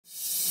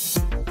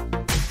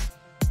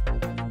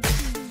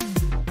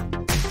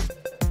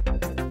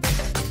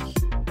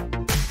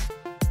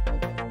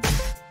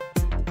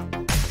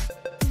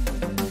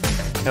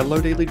Hello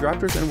Daily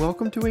Drafters, and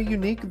welcome to a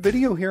unique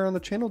video here on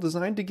the channel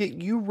designed to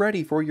get you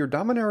ready for your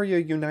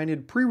Dominaria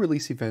United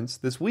pre-release events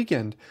this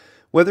weekend.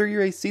 Whether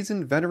you're a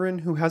seasoned veteran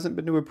who hasn't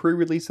been to a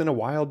pre-release in a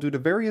while due to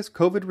various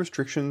COVID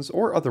restrictions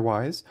or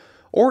otherwise,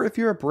 or if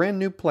you're a brand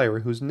new player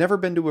who's never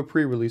been to a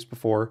pre-release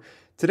before,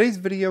 today's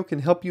video can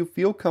help you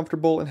feel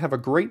comfortable and have a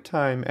great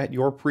time at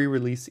your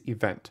pre-release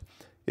event.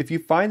 If you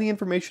find the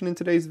information in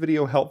today's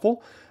video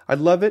helpful, I'd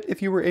love it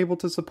if you were able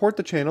to support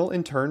the channel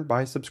in turn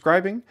by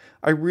subscribing.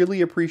 I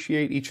really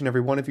appreciate each and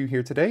every one of you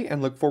here today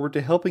and look forward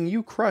to helping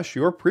you crush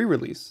your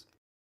pre-release.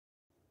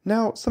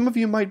 Now, some of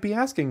you might be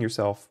asking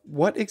yourself,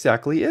 what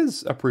exactly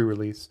is a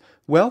pre-release?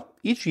 Well,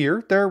 each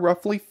year there are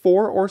roughly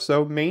 4 or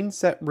so main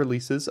set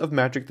releases of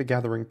Magic the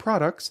Gathering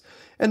products,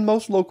 and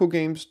most local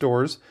game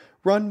stores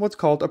run what's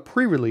called a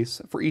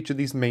pre-release for each of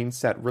these main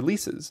set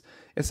releases.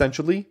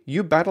 Essentially,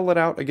 you battle it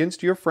out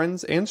against your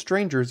friends and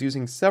strangers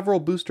using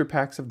several booster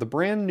packs of the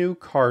brand new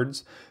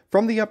cards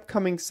from the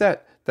upcoming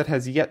set that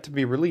has yet to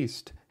be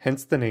released,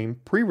 hence the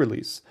name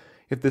pre-release.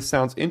 If this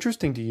sounds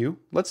interesting to you,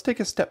 let's take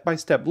a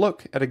step-by-step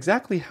look at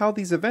exactly how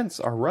these events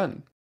are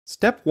run.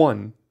 Step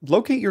 1.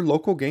 Locate your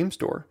local game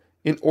store.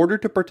 In order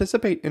to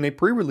participate in a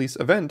pre-release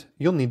event,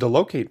 you'll need to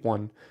locate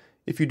one.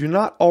 If you do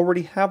not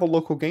already have a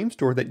local game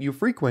store that you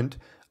frequent,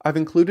 I've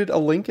included a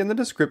link in the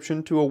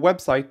description to a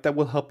website that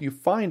will help you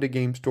find a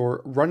game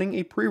store running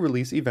a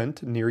pre-release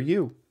event near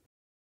you.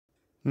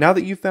 Now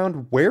that you've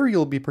found where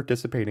you'll be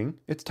participating,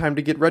 it's time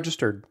to get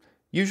registered.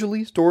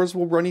 Usually, stores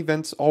will run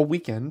events all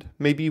weekend,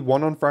 maybe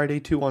one on Friday,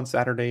 2 on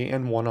Saturday,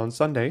 and 1 on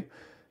Sunday.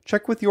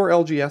 Check with your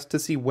LGS to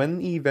see when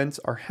the events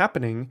are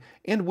happening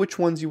and which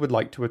ones you would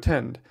like to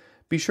attend.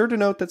 Be sure to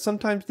note that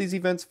sometimes these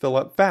events fill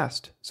up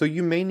fast, so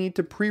you may need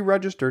to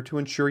pre-register to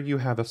ensure you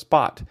have a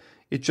spot.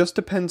 It just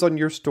depends on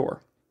your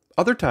store.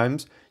 Other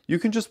times, you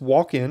can just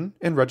walk in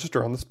and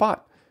register on the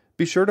spot.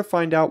 Be sure to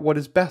find out what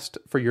is best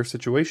for your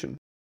situation.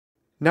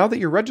 Now that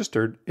you're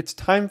registered, it's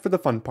time for the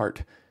fun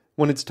part.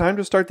 When it's time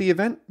to start the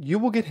event, you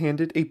will get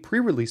handed a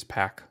pre-release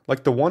pack,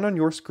 like the one on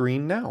your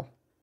screen now.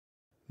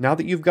 Now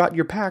that you've got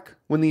your pack,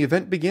 when the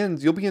event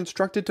begins, you'll be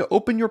instructed to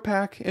open your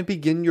pack and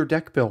begin your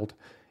deck build.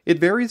 It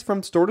varies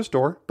from store to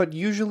store, but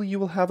usually you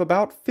will have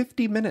about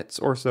 50 minutes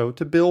or so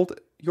to build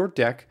your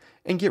deck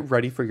and get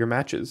ready for your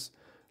matches.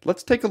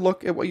 Let's take a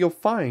look at what you'll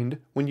find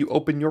when you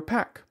open your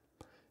pack.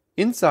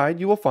 Inside,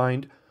 you will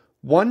find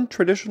one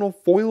traditional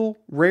foil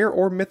rare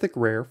or mythic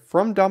rare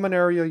from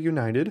Dominaria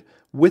United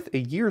with a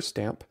year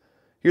stamp.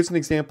 Here's an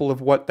example of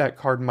what that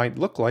card might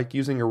look like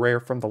using a rare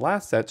from the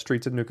last set,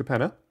 Streets of New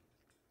Capenna.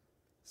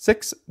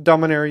 6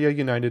 Dominaria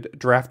United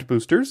draft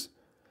boosters.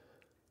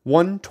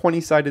 1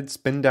 20-sided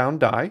spin down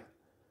die.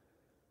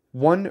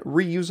 1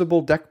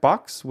 reusable deck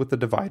box with a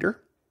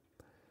divider.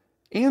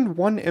 And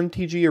 1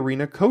 MTG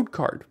Arena code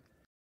card.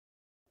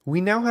 We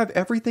now have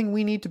everything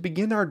we need to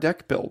begin our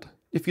deck build.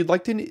 If you'd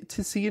like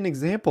to see an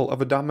example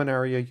of a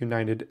Dominaria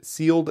United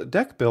sealed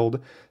deck build,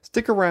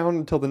 stick around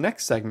until the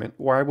next segment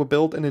where I will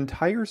build an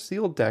entire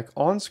sealed deck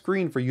on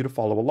screen for you to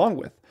follow along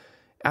with.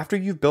 After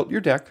you've built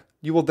your deck,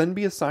 you will then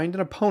be assigned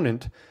an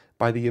opponent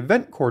by the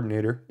event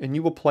coordinator and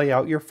you will play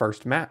out your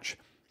first match.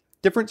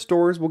 Different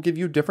stores will give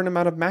you different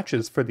amount of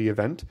matches for the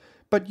event,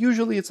 but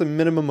usually it's a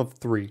minimum of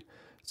 3.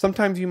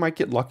 Sometimes you might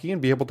get lucky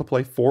and be able to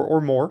play 4 or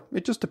more,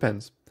 it just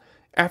depends.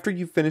 After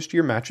you've finished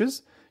your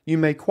matches, you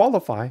may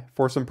qualify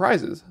for some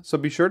prizes, so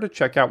be sure to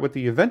check out with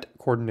the event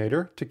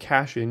coordinator to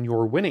cash in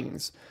your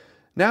winnings.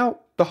 Now,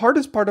 the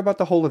hardest part about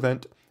the whole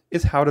event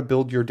is how to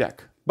build your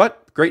deck.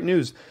 But great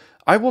news,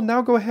 I will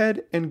now go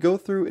ahead and go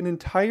through an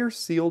entire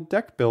sealed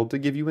deck build to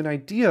give you an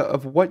idea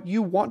of what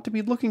you want to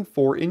be looking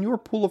for in your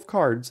pool of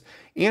cards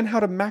and how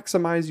to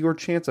maximize your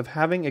chance of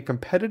having a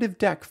competitive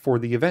deck for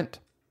the event.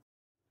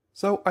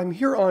 So I'm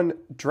here on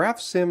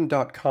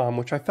draftsim.com,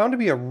 which I found to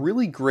be a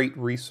really great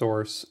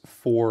resource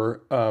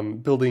for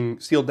building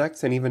sealed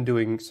decks and even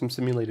doing some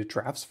simulated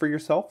drafts for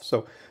yourself.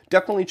 So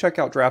definitely check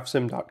out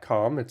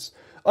draftsim.com. It's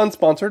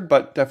unsponsored,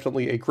 but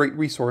definitely a great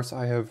resource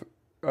I have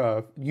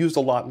used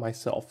a lot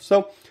myself.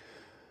 So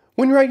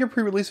when you're at your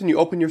pre-release and you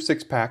open your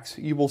 6 packs,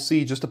 you will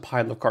see just a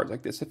pile of cards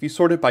like this. If you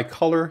sort it by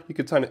color, you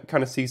could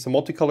kind of see some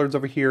multicolors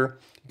over here.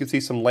 You can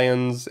see some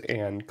lands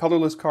and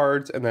colorless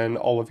cards, and then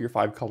all of your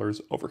 5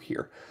 colors over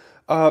here.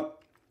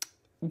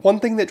 One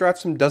thing that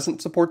DraftSim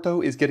doesn't support,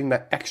 though, is getting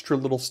that extra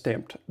little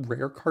stamped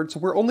rare card. So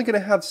we're only going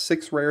to have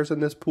 6 rares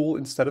in this pool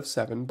instead of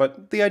 7,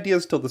 but the idea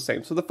is still the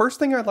same. So the first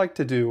thing I'd like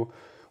to do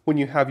when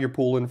you have your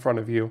pool in front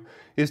of you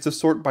is to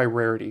sort by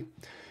rarity.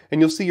 And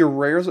you'll see your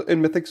rares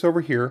and mythics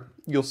over here.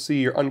 You'll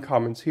see your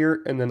uncommons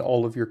here, and then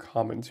all of your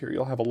commons here.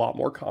 You'll have a lot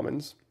more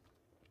commons,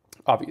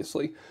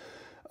 obviously.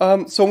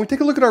 So when we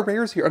take a look at our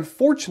rares here,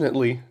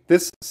 unfortunately,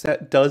 this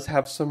set does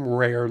have some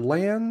rare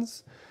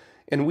lands,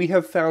 and we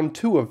have found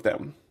 2 of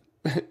them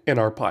in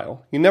our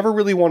pile. You never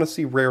really want to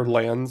see rare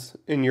lands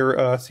in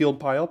your sealed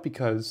pile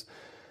because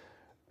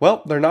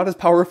Well, they're not as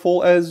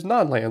powerful as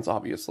non-lands,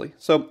 obviously.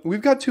 So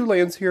we've got 2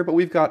 lands here, but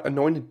we've got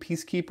Anointed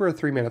Peacekeeper, a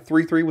 3-mana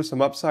 3/3 with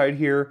some upside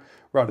here.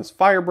 Rada's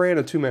Firebrand,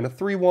 a 2-mana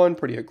 3/1,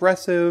 pretty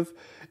aggressive.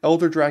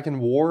 Elder Dragon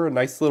War, a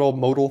nice little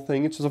modal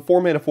thing. It's just a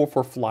 4-mana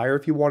 4/4 flyer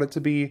if you want it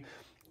to be.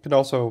 You can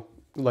also,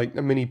 like,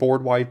 a mini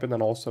board wipe and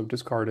then also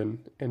discard and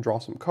draw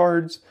some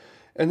cards.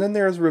 And then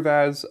there's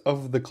Rivaz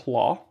of the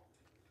Claw.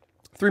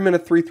 3-mana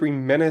 3/3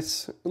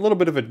 Menace, a little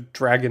bit of a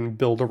dragon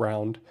build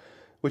around,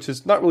 which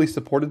is not really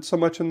supported so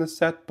much in this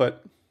set,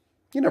 but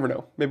you never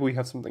know. Maybe we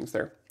have some things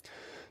there.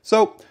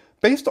 So,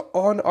 based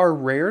on our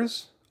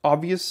rares,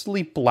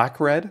 obviously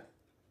black-red,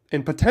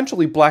 and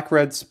potentially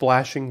black-red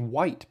splashing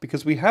white,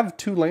 because we have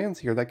 2 lands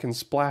here that can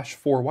splash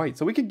 4 white.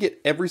 So we could get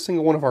every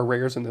single one of our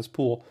rares in this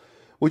pool,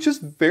 which is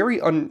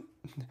very I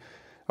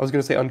was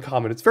going to say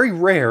uncommon. It's very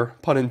rare,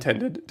 pun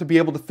intended, to be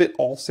able to fit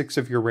all 6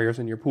 of your rares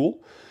in your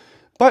pool.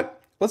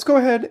 But let's go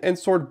ahead and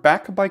sort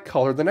back by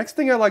color. The next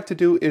thing I like to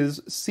do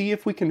is see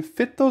if we can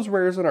fit those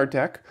rares in our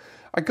deck.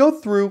 I go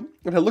through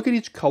and I look at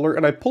each color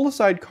and I pull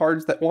aside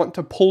cards that want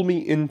to pull me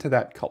into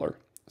that color.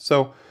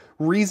 So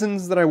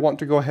reasons that I want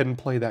to go ahead and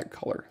play that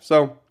color.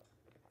 So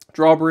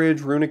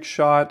Drawbridge, Runic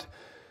Shot,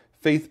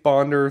 Faith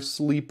Bonder,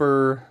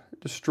 Sleeper,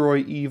 Destroy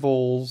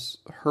Evils,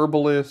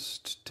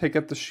 Herbalist, Take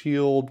Up the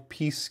Shield,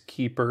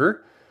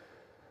 Peacekeeper,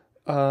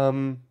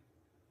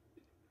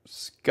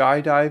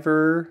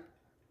 Skydiver.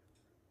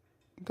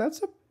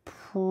 That's a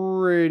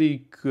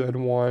pretty good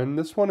one.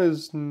 This one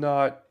is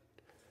not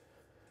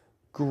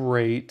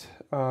great.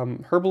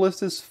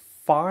 Herbalist is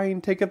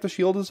fine. Take Up the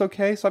Shield is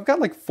okay. So I've got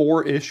like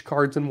 4-ish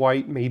cards in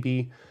white,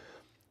 maybe.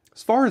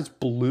 As far as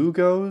blue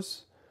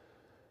goes,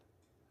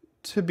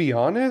 to be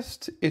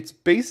honest, it's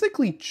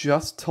basically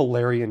just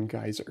Tolarian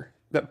Geyser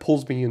that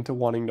pulls me into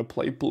wanting to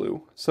play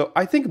blue. So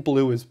I think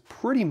blue is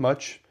pretty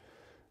much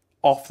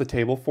off the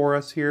table for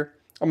us here.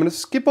 I'm going to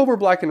skip over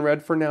black and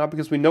red for now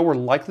because we know we're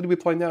likely to be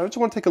playing that. I just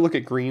want to take a look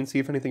at green, see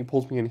if anything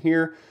pulls me in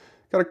here.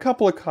 Got a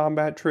couple of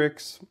combat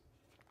tricks.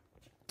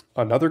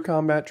 Another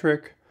combat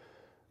trick.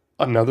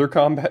 Another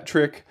combat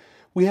trick.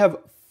 We have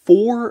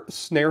 4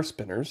 snare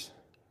spinners.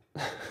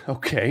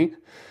 Okay.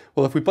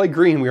 Well, if we play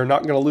green, we are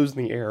not going to lose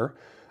in the air.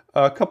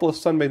 A couple of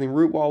Sunbathing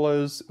Root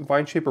Wallows.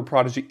 Vine Shaper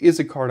Prodigy is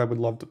a card I would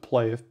love to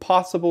play if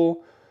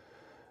possible.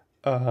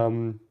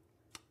 Let's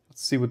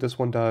see what this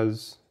one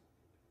does.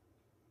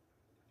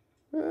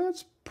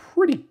 That's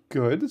pretty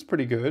good. It's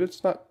pretty good.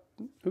 It's not...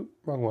 Oops,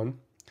 wrong one.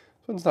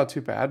 This one's not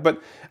too bad.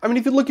 But, I mean,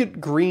 if you look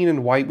at green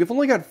and white, we've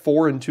only got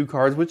 4 and 2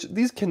 cards, which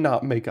these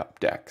cannot make up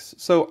decks.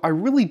 So I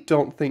really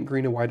don't think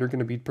green and white are going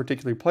to be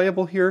particularly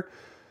playable here.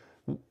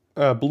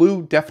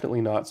 Blue,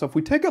 definitely not. So if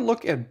we take a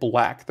look at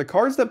black, the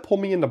cards that pull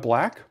me into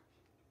black,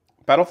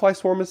 Battlefly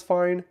Swarm is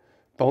fine,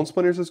 Bone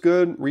Splinters is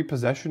good,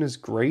 Repossession is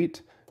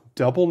great,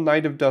 Double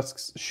Knight of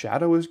Dusk's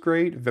Shadow is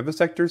great,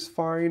 Vivisector's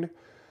fine,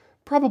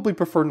 probably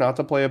prefer not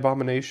to play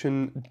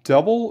Abomination,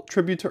 double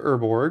Tribute to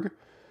Urborg,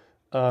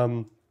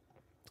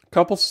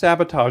 couple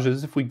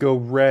Sabotages. If we go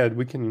red,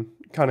 we can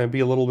kind of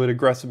be a little bit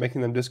aggressive,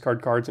 making them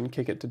discard cards and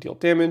kick it to deal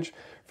damage,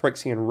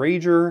 Phyrexian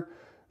Rager,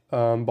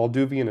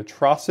 Balduvian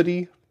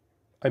Atrocity.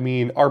 I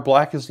mean, our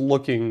black is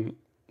looking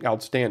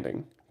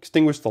outstanding.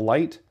 Extinguish the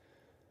Light.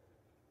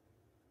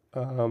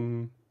 I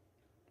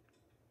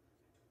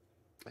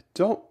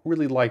don't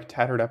really like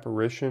Tattered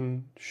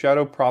Apparition.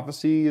 Shadow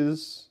Prophecy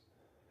is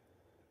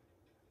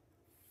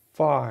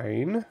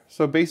fine.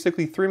 So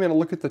basically 3 mana,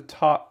 look at the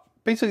top.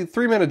 Basically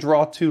 3 mana,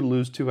 draw 2,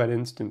 lose 2 at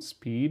instant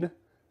speed. I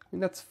mean,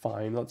 that's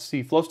fine. Let's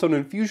see. Flowstone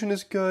Infusion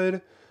is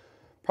good.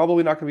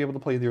 Probably not going to be able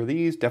to play either of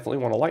these. Definitely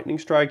want a Lightning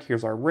Strike.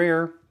 Here's our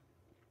rare.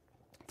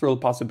 Thrill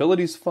of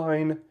Possibilities,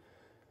 fine.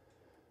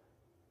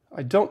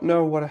 I don't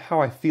know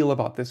how I feel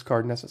about this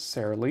card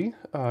necessarily.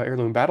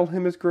 Heirloom Battle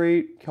Hymn is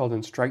great.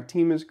 Keldon Strike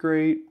Team is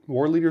great.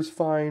 War Leader's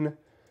fine.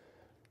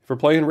 If we're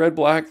playing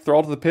red-black,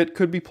 Thrall to the Pit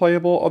could be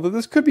playable, although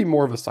this could be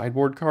more of a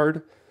sideboard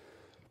card.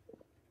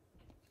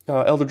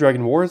 Elder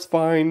Dragon War is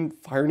fine.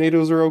 Fire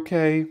Nados are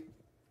okay.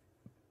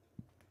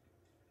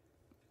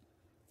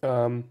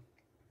 And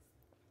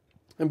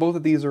both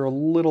of these are a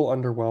little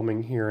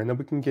underwhelming here. And then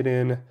we can get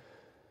in a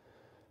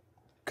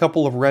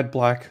couple of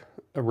red-black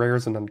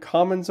rares and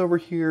uncommons over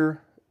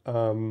here.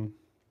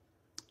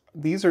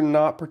 These are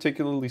not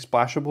particularly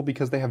splashable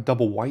because they have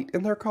double white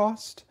in their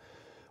cost.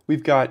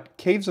 We've got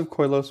Caves of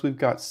Koilos, we've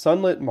got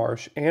Sunlit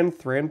Marsh and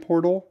Thran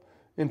Portal,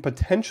 and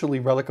potentially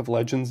Relic of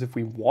Legends if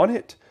we want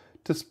it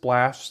to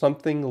splash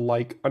something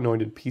like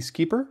Anointed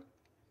Peacekeeper.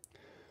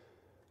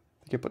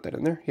 I think I put that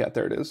in there. Yeah,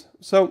 there it is.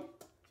 So,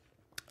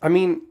 I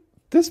mean,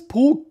 this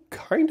pool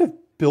kind of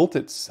built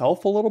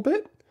itself a little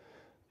bit.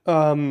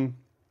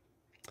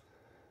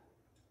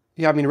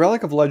 Yeah, I mean,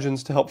 Relic of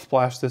Legends to help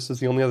splash this is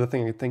the only other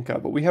thing I can think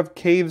of. But we have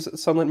Caves,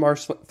 Sunlit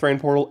Marsh, Thran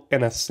Portal,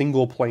 and a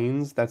single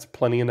Plains. That's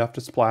plenty enough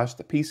to splash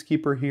the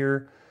Peacekeeper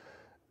here.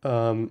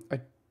 I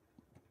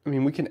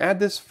mean, we can add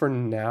this for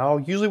now.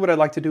 Usually what I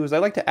like to do is I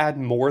like to add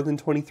more than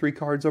 23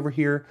 cards over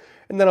here,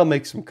 and then I'll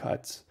make some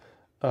cuts.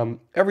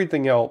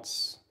 Everything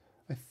else,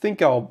 I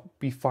think I'll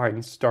be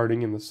fine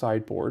starting in the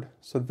sideboard.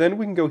 So then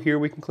we can go here,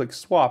 we can click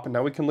swap, and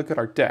now we can look at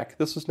our deck.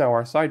 This is now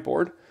our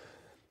sideboard.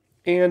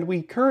 And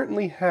we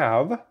currently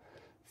have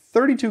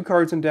 32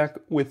 cards in deck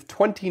with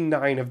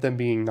 29 of them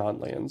being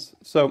non-lands.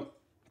 So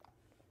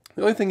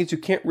the only thing is you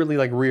can't really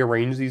like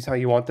rearrange these how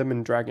you want them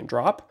in drag and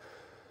drop.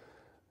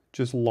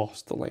 Just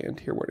lost the land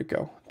here. Where'd it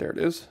go? There it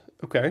is.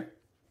 Okay.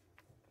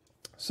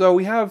 So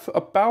we have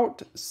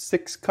about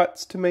 6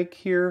 cuts to make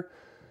here.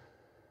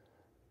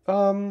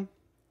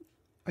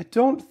 I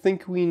don't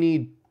think we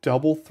need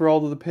double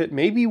Thrall to the Pit.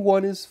 Maybe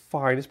 1 is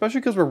fine,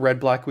 especially because we're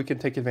red-black. We can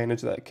take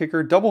advantage of that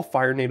kicker. Double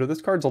Fire NATO.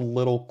 This card's a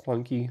little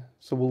clunky,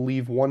 so we'll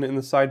leave 1 in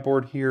the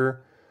sideboard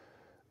here.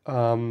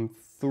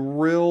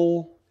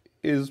 Thrill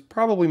is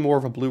probably more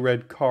of a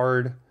blue-red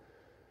card.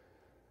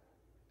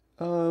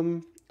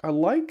 I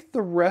like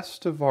the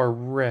rest of our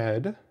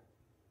red.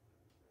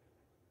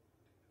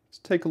 Let's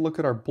take a look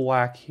at our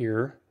black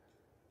here.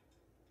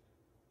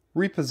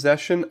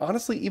 Repossession,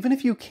 honestly, even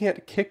if you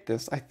can't kick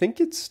this, I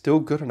think it's still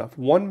good enough.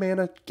 1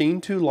 mana,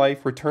 gain 2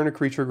 life, return a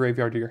creature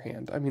graveyard to your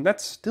hand. I mean,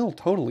 that's still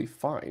totally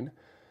fine.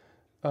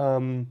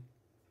 Tribute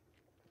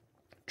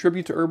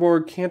to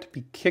Urborg can't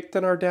be kicked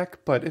in our deck,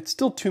 but it's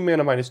still 2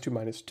 mana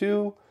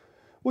 -2/-2,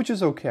 which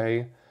is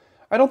okay.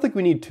 I don't think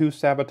we need 2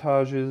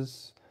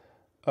 sabotages.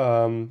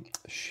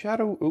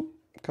 Shadow, oh,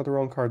 cut the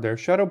wrong card there.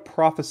 Shadow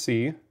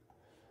Prophecy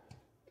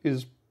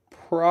is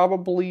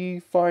probably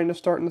fine to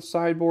start in the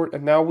sideboard,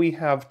 and now we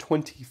have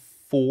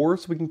 24,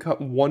 so we can cut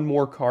 1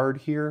 more card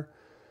here.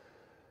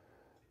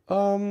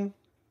 I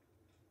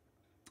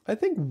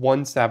think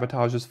 1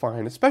 sabotage is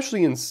fine,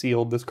 especially in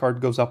sealed. This card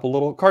goes up a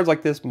little. Cards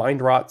like this,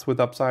 Mind Rots with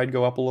upside,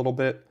 go up a little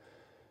bit.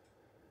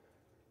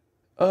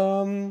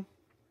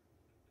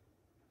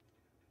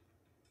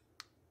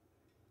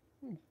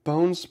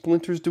 Bone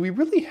Splinters. Do we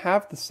really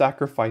have the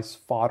sacrifice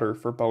fodder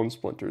for Bone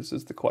Splinters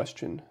is the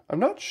question. I'm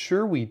not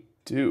sure we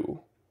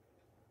do.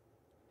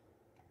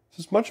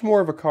 This is much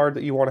more of a card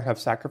that you want to have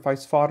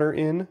sacrifice fodder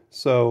in.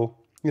 So,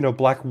 you know,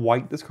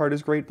 black-white, this card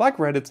is great.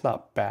 Black-red, it's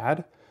not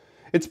bad.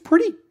 It's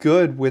pretty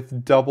good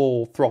with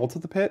double Thrall to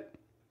the Pit.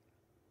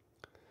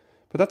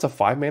 But that's a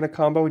 5 mana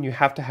combo, and you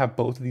have to have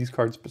both of these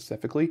cards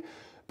specifically.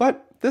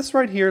 But this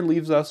right here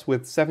leaves us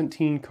with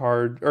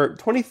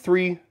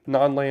 23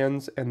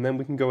 non-lands, and then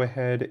we can go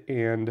ahead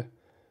and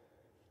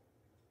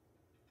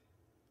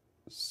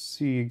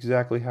see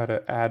exactly how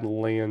to add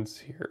lands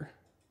here.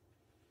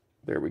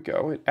 There we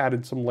go. It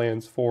added some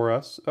lands for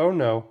us. Oh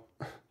no.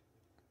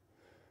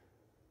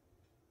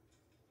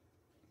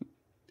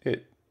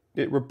 It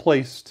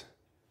replaced.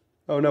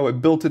 Oh no,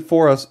 it built it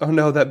for us. Oh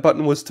no, that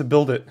button was to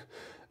build it.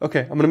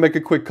 Okay, I'm going to make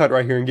a quick cut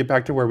right here and get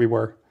back to where we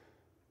were.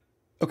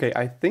 Okay,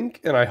 I think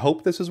and I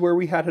hope this is where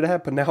we had it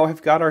at, but now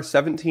I've got our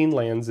 17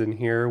 lands in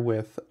here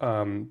with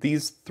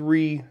these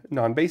 3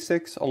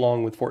 non-basics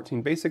along with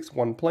 14 basics,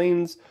 1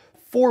 plains,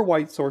 4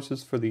 white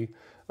sources for the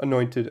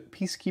Anointed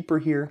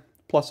Peacekeeper here,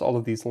 plus all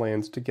of these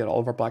lands to get all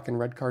of our black and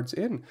red cards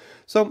in.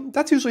 So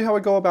that's usually how I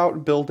go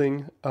about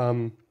building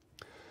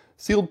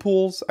sealed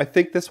pools. I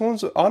think this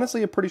one's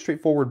honestly a pretty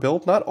straightforward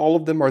build. Not all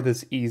of them are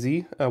this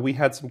easy. We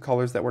had some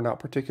colors that were not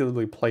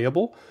particularly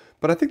playable,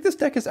 but I think this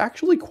deck is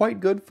actually quite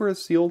good for a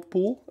sealed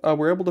pool.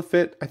 We're able to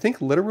fit, I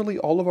think, literally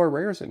all of our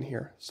rares in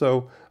here.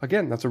 So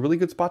again, that's a really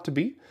good spot to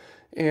be.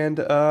 And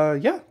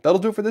yeah, that'll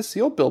do it for this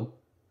sealed build.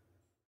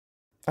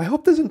 I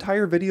hope this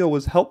entire video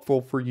was helpful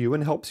for you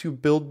and helps you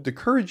build the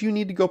courage you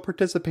need to go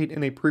participate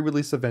in a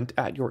pre-release event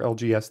at your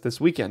LGS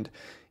this weekend.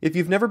 If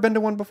you've never been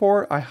to one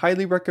before, I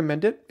highly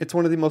recommend it. It's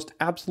one of the most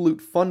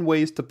absolute fun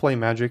ways to play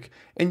Magic,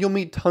 and you'll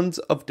meet tons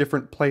of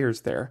different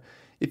players there.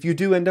 If you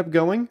do end up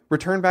going,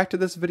 return back to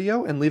this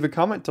video and leave a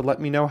comment to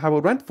let me know how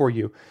it went for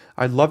you.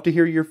 I'd love to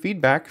hear your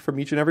feedback from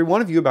each and every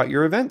one of you about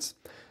your events.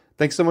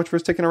 Thanks so much for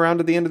sticking around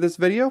to the end of this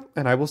video,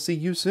 and I will see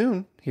you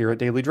soon here at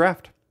Daily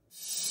Draft.